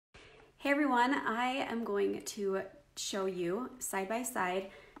Hey everyone, I am going to show you side by side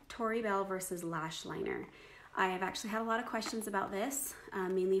Tori Belle versus Lash Liner. I have actually had a lot of questions about this,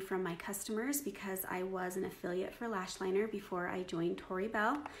 mainly from my customers because I was an affiliate for Lash Liner before I joined Tori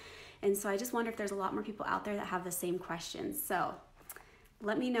Belle. And so I just wonder if there's a lot more people out there that have the same questions. So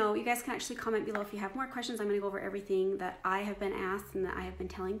let me know. You guys can actually comment below if you have more questions. I'm going to go over everything that I have been asked and that I have been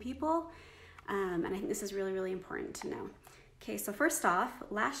telling people. And I think this is really, really important to know. Okay, so first off,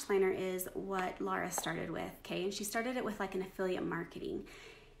 Lash Liner is what Laura started with, okay? And she started it with like an affiliate marketing.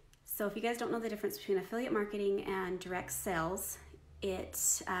 So if you guys don't know the difference between affiliate marketing and direct sales,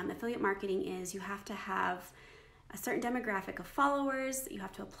 affiliate marketing is you have to have a certain demographic of followers, you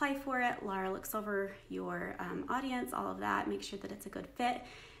have to apply for it. Laura looks over your audience, all of that, make sure that it's a good fit.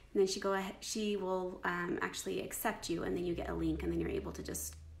 And then she will actually accept you, and then you get a link, and then you're able to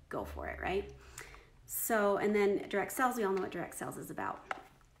just go for it, right? So, and then direct sales, we all know what direct sales is about.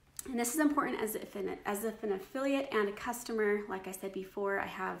 And this is important as if an affiliate and a customer, like I said before, I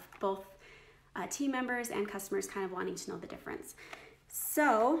have both team members and customers kind of wanting to know the difference.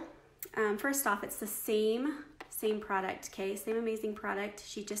 So, first off, it's the same product, okay? Same amazing product.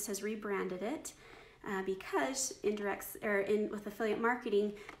 She just has rebranded it because with affiliate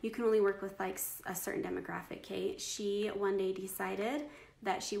marketing, you can only work with like a certain demographic, okay? She one day decided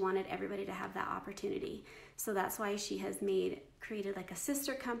that she wanted everybody to have that opportunity. So that's why she has created like a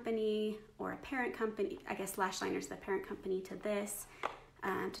sister company or a parent company. I guess Lash Liner is the parent company to this,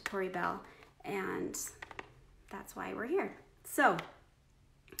 to Tori Belle. And that's why we're here. So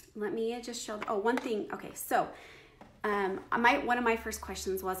let me just show, one thing. Okay, so one of my first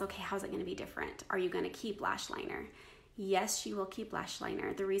questions was, okay, how's it gonna be different? Are you gonna keep Lash Liner? Yes, she will keep Lash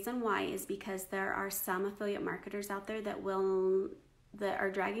Liner. The reason why is because there are some affiliate marketers out there that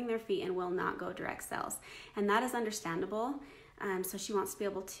are dragging their feet and will not go direct sales. And that is understandable. So she wants to be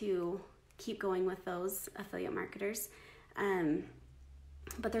able to keep going with those affiliate marketers.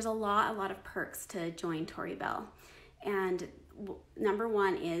 But there's a lot of perks to join Tori Belle. And number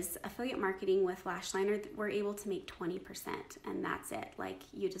one is affiliate marketing with Lash Liner, we're able to make 20%, and that's it. Like,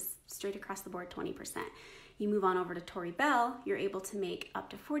 you just straight across the board 20%. You move on over to Tori Belle, you're able to make up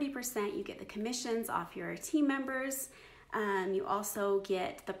to 40%. You get the commissions off your team members. You also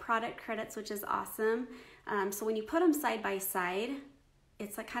get the product credits, which is awesome. So when you put them side by side,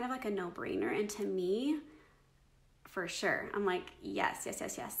 it's like kind of like a no-brainer. And to me, for sure, I'm like, yes.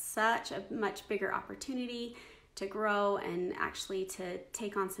 Such a much bigger opportunity to grow and actually to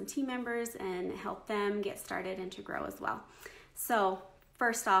take on some team members and help them get started and to grow as well. So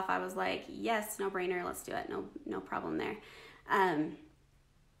first off, I was like, yes, no-brainer, let's do it. No problem there.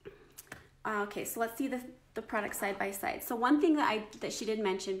 Okay, so let's see the product side by side. So one thing that she did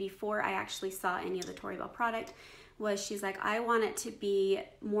mention before I actually saw any of the Tori Belle product was she's like, I want it to be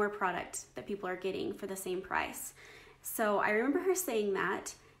more product that people are getting for the same price. So I remember her saying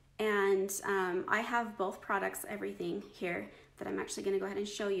that, and I have both products, everything here that I'm actually gonna go ahead and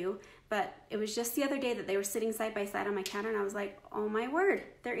show you, but it was just the other day that they were sitting side by side on my counter, and I was like, oh my word,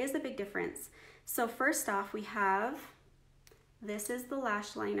 there is a big difference. So first off, we have, this is the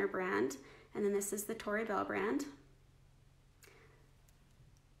Lash Liner brand, and then this is the Tori Belle brand.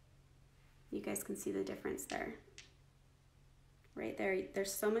 You guys can see the difference there. Right there,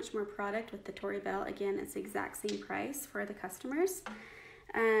 there's so much more product with the Tori Belle. Again, it's the exact same price for the customers.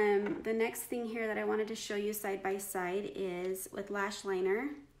 The next thing here that I wanted to show you side by side is with Lash Liner.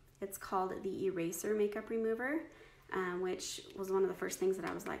 It's called the Eraser Makeup Remover, which was one of the first things that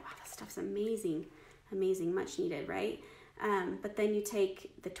I was like, wow, this stuff's amazing, much needed, right? But then you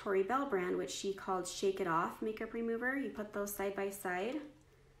take the Tori Belle brand, which she called Shake It Off Makeup Remover. You put those side by side,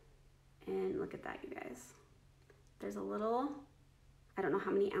 and look at that, you guys. There's a little, I don't know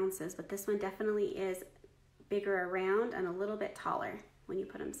how many ounces, but this one definitely is bigger around and a little bit taller when you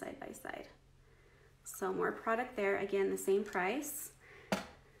put them side by side. So more product there, again, the same price.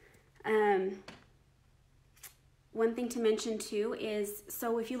 One thing to mention too is,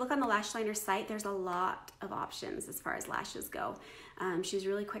 so if you look on the Lash Liner site, there's a lot of options as far as lashes go. She's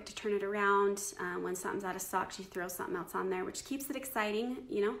really quick to turn it around. When something's out of stock, she throws something else on there, which keeps it exciting,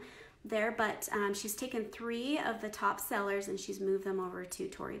 you know, there. But she's taken 3 of the top sellers and she's moved them over to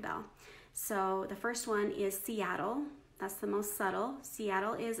Tori Belle. So the first one is Seattle. That's the most subtle.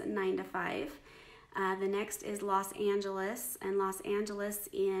 Seattle is 9 to 5. The next is Los Angeles, and Los Angeles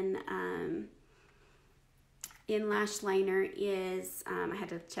in Lash Liner is, I had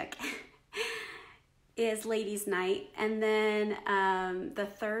to check, is Ladies Night. And then the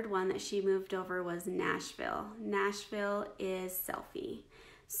third one that she moved over was Nashville. Nashville is Selfie.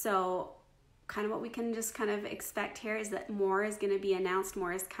 So kind of what we can just kind of expect here is that more is going to be announced,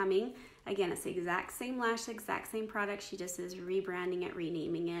 more is coming. Again, it's the exact same lash, exact same product. She just is rebranding it,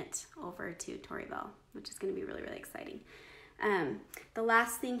 renaming it over to Tori Belle, which is going to be really, really exciting. The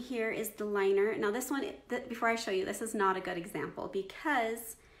last thing here is the liner. Now this one, before I show you, this is not a good example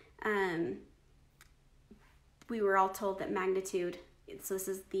because we were all told that magnitude, so this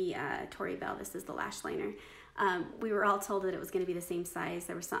is the Tori Belle, this is the lash liner. We were all told that it was going to be the same size.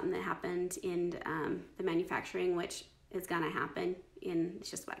 There was something that happened in the manufacturing, which is going to happen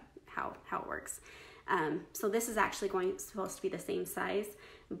it's just how it works. So this is actually supposed to be the same size,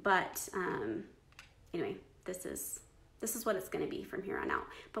 but anyway, this is what it's going to be from here on out.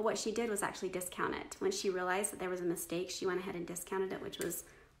 But what she did was actually discount it. When she realized that there was a mistake, she went ahead and discounted it, which was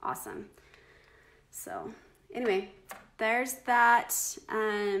awesome. So anyway, there's that.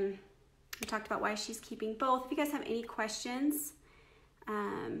 We talked about why she's keeping both. If you guys have any questions,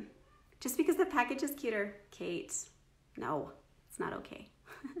 just because the package is cuter, Kate, no, it's not okay.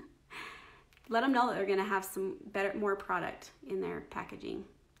 Let them know that they're going to have some more product in their packaging.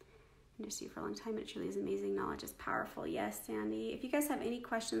 I just see for a long time, it truly is amazing. Knowledge is powerful. Yes, Sandy. If you guys have any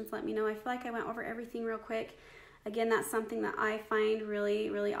questions, let me know. I feel like I went over everything real quick. Again, that's something that I find really,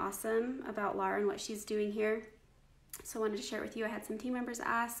 really awesome about Laura and what she's doing here. So I wanted to share it with you. I had some team members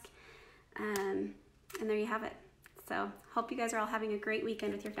ask, and there you have it. So hope you guys are all having a great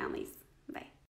weekend with your families.